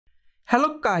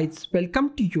Hello guys, welcome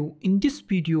to you. In this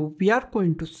video, we are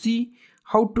going to see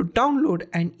how to download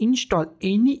and install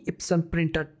any Epson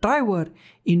printer driver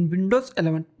in Windows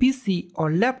 11 PC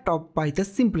or laptop by the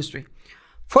simplest way.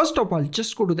 First of all,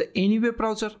 just go to the any web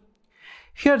browser.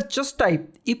 Here just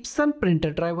type Epson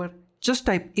printer driver. Just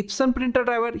type Epson printer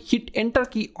driver, hit enter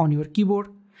key on your keyboard.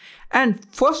 And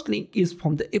first link is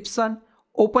from the Epson.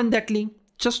 Open that link.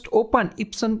 Just open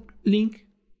Epson link.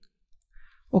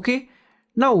 Okay.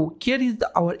 Now here is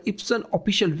our Epson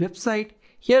official website.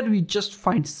 Here we just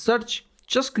find search.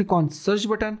 Just click on search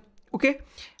button. Okay.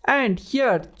 And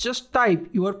here just type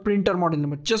your printer model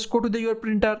number. Just go to your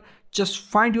printer. Just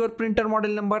find your printer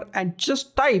model number and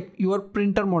just type your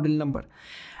printer model number.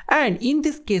 And in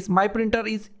this case, my printer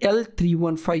is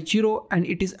L3150 and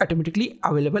it is automatically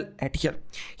available at here.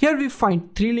 Here we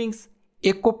find three links: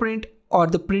 Echo Print or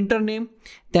the printer name,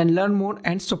 then learn more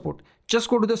and support. Just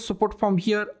go to the support from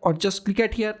here or just click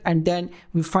at here and then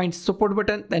we find support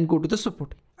button, then go to the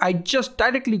support. I just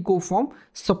directly go from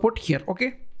support here.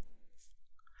 Okay.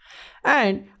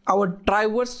 And our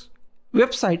drivers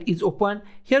website is open.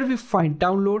 Here we find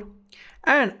download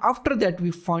and after that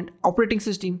we find operating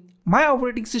system. My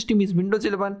operating system is Windows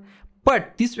 11,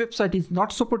 but this website is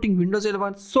not supporting Windows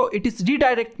 11, so it is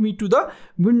redirect me to the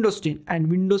Windows 10,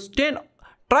 and Windows 10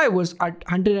 drivers are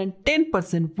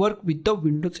 110% work with the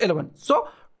Windows 11, so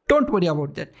don't worry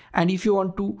about that. And if you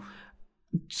want to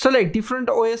select different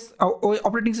OS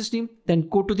operating system, then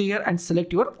go to here and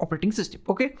select your operating system.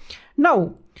 Okay,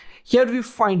 now here we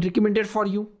find recommended for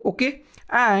you. Okay,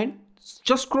 and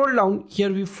just scroll down.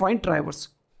 Here we find drivers.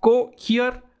 Go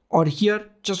here or here,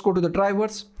 just go to the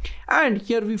drivers, and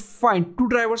here we find two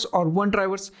drivers or one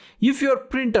drivers. If your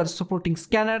printer supporting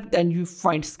scanner, then you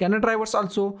find scanner drivers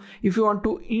also. If you want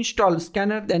to install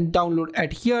scanner, then download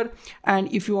at here, and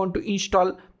if you want to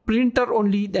install printer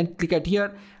only, then click at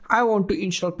here. I want to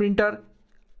install printer,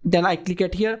 then I click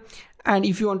at here, and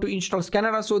if you want to install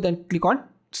scanner also, then click on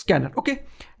scanner. Okay,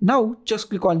 now just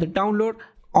click on the download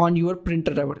on your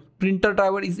printer driver. Printer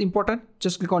driver is important.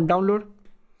 Just click on download.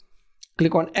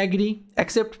 Click on agree,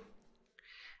 accept,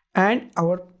 and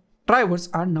our drivers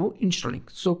are now installing.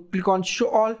 So click on show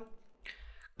all,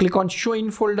 click on show in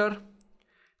folder,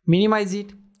 minimize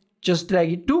it, just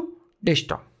drag it to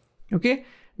desktop. Okay,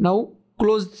 now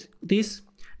close this.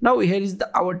 Now here is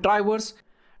our drivers.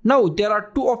 Now there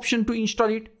are two options to install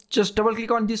it. Just double click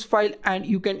on this file and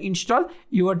you can install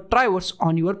your drivers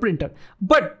on your printer,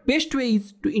 but best way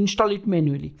is to install it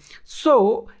manually.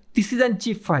 So this is a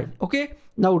zip file. Okay,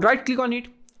 now right click on it,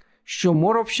 show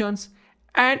more options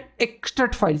and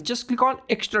extract files. Just click on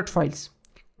extract files,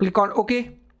 click on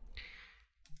OK.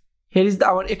 Here is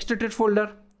our extracted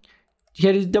folder.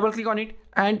 Here is double click on it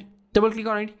and double click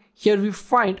on it. Here we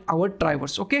find our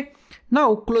drivers. Okay,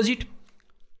 now close it.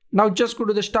 Now just go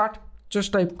to the start,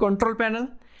 just type control panel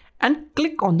and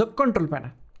click on the control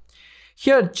panel.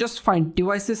 Here just find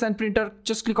devices and printer.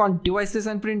 Just click on devices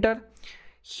and printer.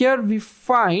 Here we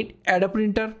find add a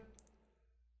printer.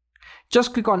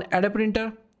 Just click on add a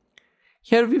printer.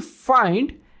 Here we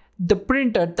find the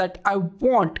printer that I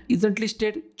want isn't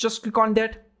listed. Just click on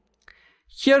that.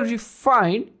 Here we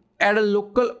find add a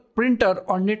local printer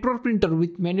or network printer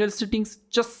with manual settings.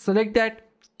 Just select that.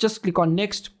 Just click on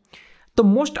next. The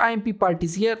most IMP part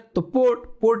is here. The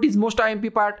port is most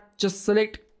IMP part. Just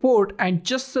select port and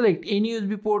just select any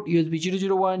USB port, USB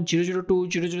 001, 002,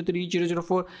 003,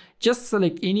 004. Just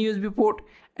select any USB port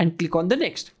and click on the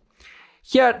next.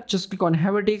 Here just click on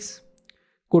have a disk,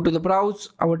 go to the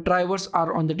browse. Our drivers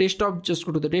are on the desktop. Just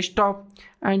go to the desktop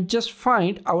and just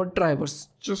find our drivers.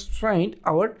 Just find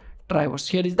our drivers.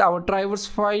 Here is our drivers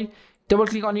file. Double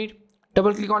click on it,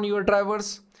 double click on your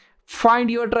drivers,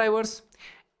 find your drivers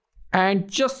and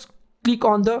just click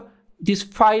on this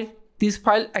file. This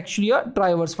file actually a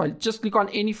drivers file. Just click on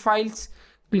any files,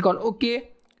 click on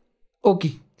OK.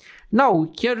 Okay.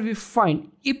 Now here we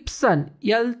find Epson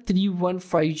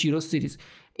L3150 series.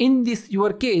 In this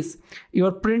your case,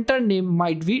 your printer name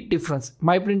might be different.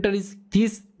 My printer is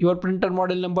this, your printer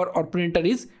model number or printer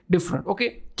is different.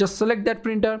 Okay, just select that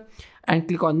printer and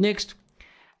click on next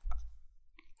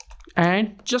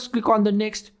and just click on the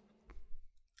next.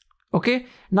 Okay,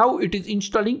 now it is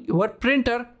installing your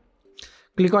printer.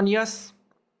 Click on yes.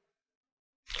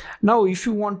 Now if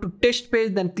you want to test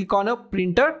page, then click on a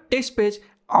printer test page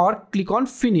or click on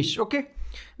finish. Okay,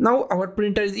 now our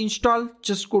printer is installed.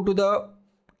 Just go to the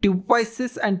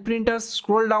devices and printers,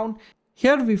 scroll down.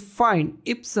 Here we find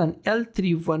Epson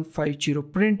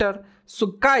L3150 printer. So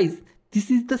guys, This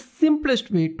is the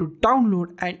simplest way to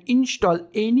download and install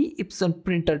any Epson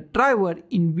printer driver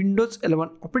in Windows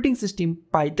 11 operating system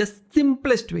by the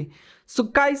simplest way. So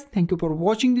guys, thank you for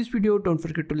watching this video. Don't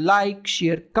forget to like,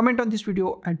 share, comment on this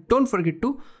video, and don't forget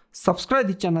to subscribe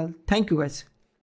the channel. Thank you guys.